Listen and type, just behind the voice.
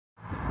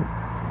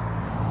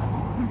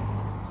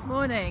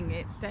morning,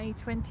 it's day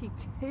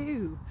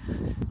 22.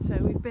 So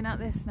we've been at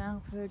this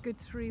now for a good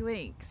 3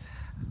 weeks.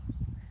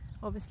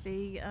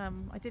 Obviously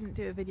I didn't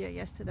do a video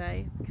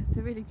yesterday because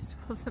there really just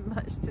wasn't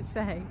much to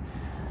say.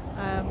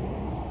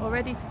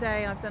 Already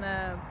today I've done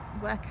a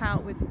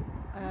workout with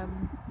a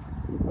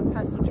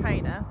personal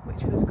trainer,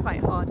 which was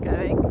quite hard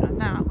going. I'm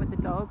now out with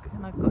the dog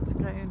and I've got to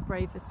go and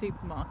brave the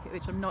supermarket,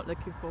 which I'm not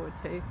looking forward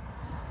to.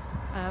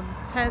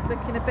 Hair's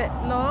looking a bit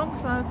long,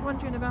 so I was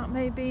wondering about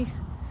maybe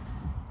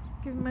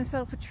giving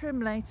myself a trim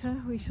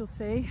later. We shall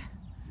see.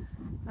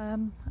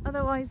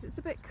 Otherwise it's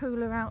a bit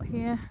cooler out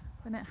here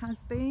than it has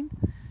been,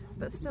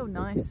 but still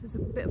nice. There's a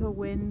bit of a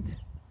wind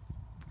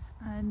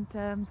and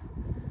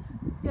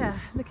yeah,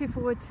 looking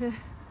forward to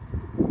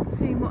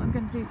seeing what I'm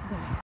going to do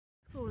today.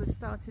 School has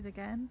started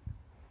again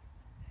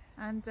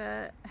and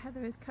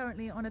Heather is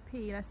currently on a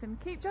PE lesson.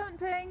 Keep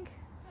jumping!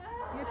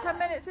 Your 10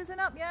 minutes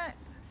isn't up yet.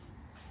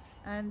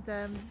 And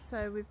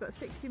so we've got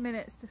 60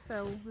 minutes to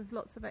fill with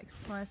lots of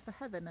exercise for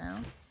Heather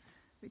now,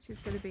 which is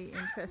going to be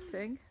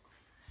interesting.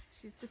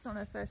 She's just on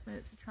her first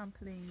minutes of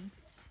trampoline.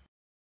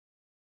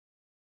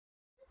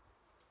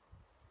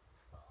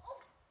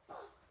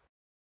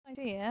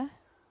 Idea,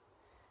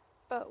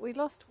 but we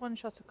lost one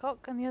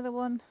shuttlecock and the other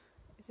one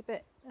is a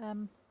bit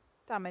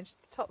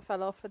damaged. The top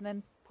fell off and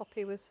then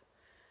Poppy was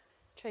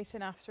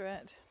chasing after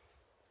it.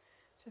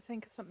 To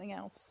think of something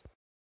else.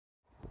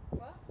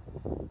 What?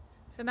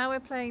 So now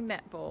we're playing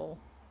netball,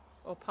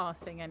 or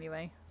passing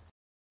anyway.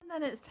 And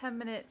then it's 10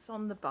 minutes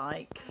on the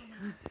bike.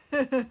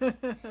 It's hot!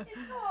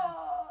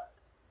 Oh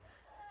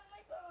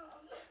my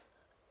god!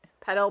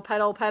 Pedal,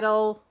 pedal,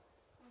 pedal.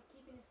 I'm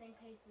keeping the same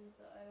pace as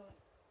I want.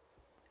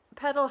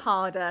 Pedal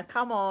harder,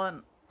 come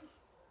on.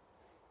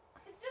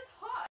 It's just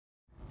hot!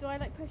 Do I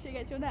like push it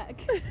against your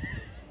neck?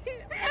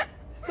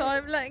 So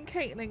I'm letting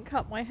Caitlin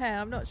cut my hair.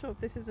 I'm not sure if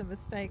this is a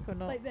mistake or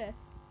not. Like this?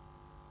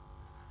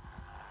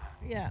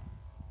 Yeah,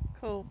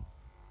 cool.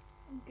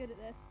 I'm good at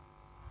this.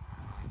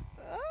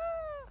 Ah.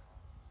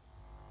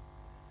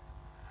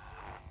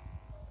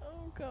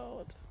 Oh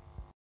god.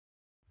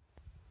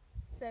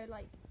 So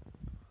like,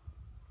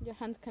 your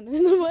hand's kind of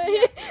in the way.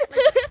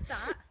 Like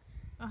that.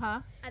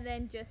 Uh-huh. And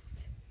then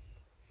just...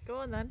 Go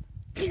on then.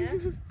 Yeah.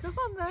 Go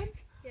on then.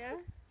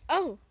 Yeah.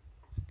 Oh!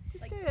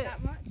 Just like do it.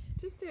 that much?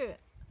 Just do it.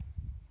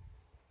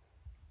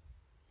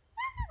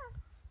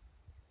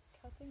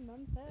 Cutting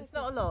mum's hair. It's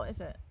not a lot, is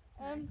it?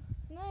 No.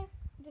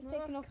 I'm just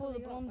taking off all the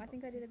blonde, I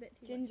think I did a bit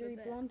too gingery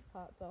much blonde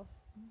parts off.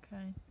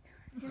 Okay.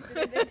 Wait,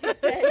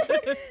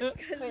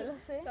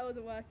 let's see. That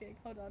wasn't working.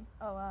 Hold on.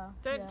 Oh wow.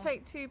 Don't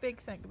take too big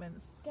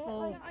segments. Get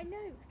Small. like- I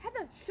know.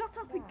 Heather, shut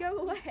up and go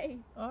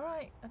away.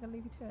 Alright, I can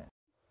leave you to it.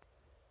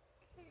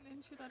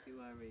 Caitlin, should I be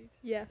worried?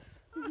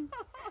 Yes.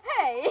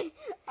 Hey!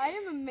 I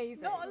am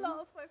amazing. Not a lot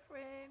of my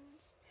friend.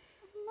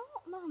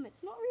 Not, Mum.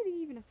 It's not really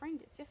even a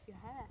fringe. It's just your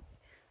hair.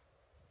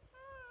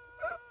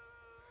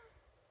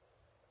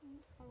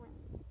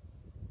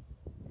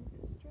 Is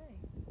it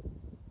straight?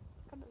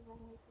 Got it the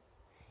wrong way.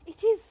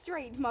 It is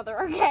straight, Mother.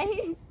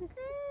 Okay. Just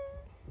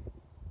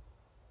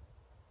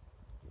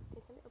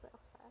take a little bit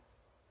off first.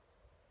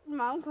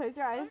 Mum, close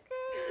your eyes.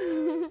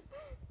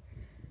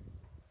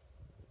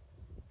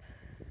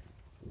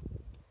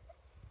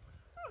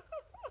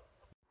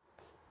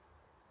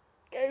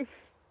 Okay. Go.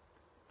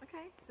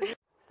 Okay,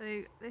 so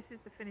this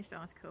is the finished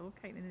article.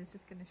 Caitlin is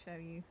just going to show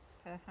you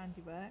her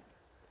handiwork.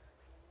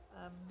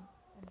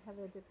 And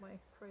Heather did my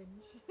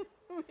fringe,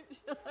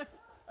 which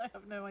I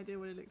have no idea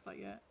what it looks like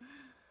yet.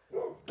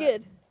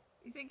 Good.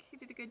 You think you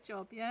did a good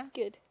job, yeah?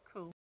 Good.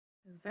 Cool.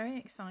 Very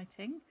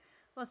exciting.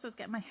 Whilst I was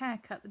getting my hair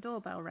cut, the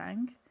doorbell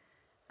rang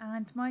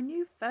and my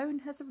new phone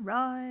has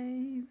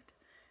arrived.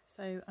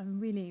 So I'm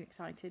really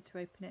excited to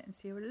open it and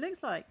see what it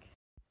looks like.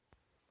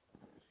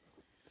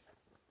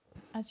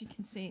 As you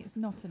can see, it's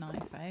not an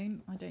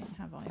iPhone. I don't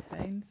have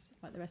iPhones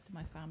like the rest of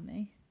my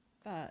family,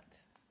 but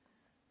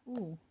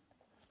ooh,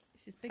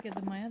 this is bigger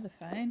than my other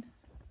phone.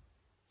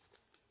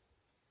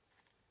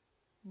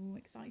 Ooh,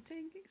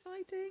 exciting,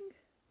 exciting.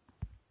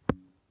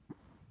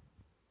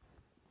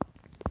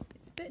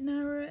 It's a bit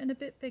narrower and a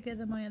bit bigger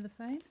than my other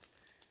phone,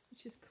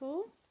 which is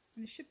cool.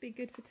 And it should be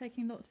good for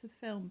taking lots of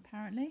film,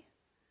 apparently.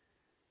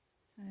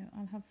 So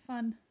I'll have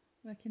fun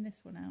working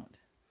this one out.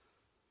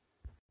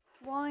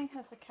 Why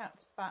has the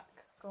cat's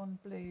back gone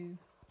blue,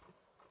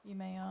 you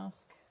may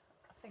ask?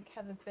 I think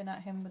Heather's been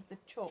at him with the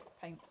chalk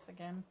paints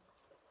again.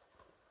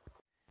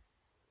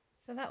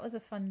 So that was a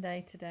fun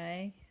day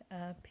today.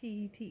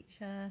 PE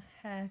teacher,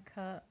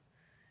 haircut,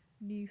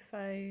 new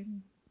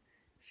phone,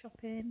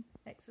 shopping,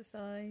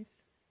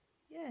 exercise.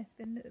 Yeah, it's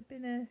been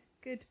a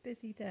good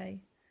busy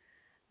day.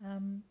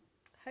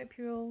 Hope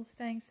you're all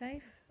staying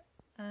safe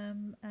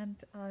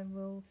and I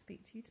will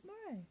speak to you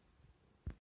tomorrow.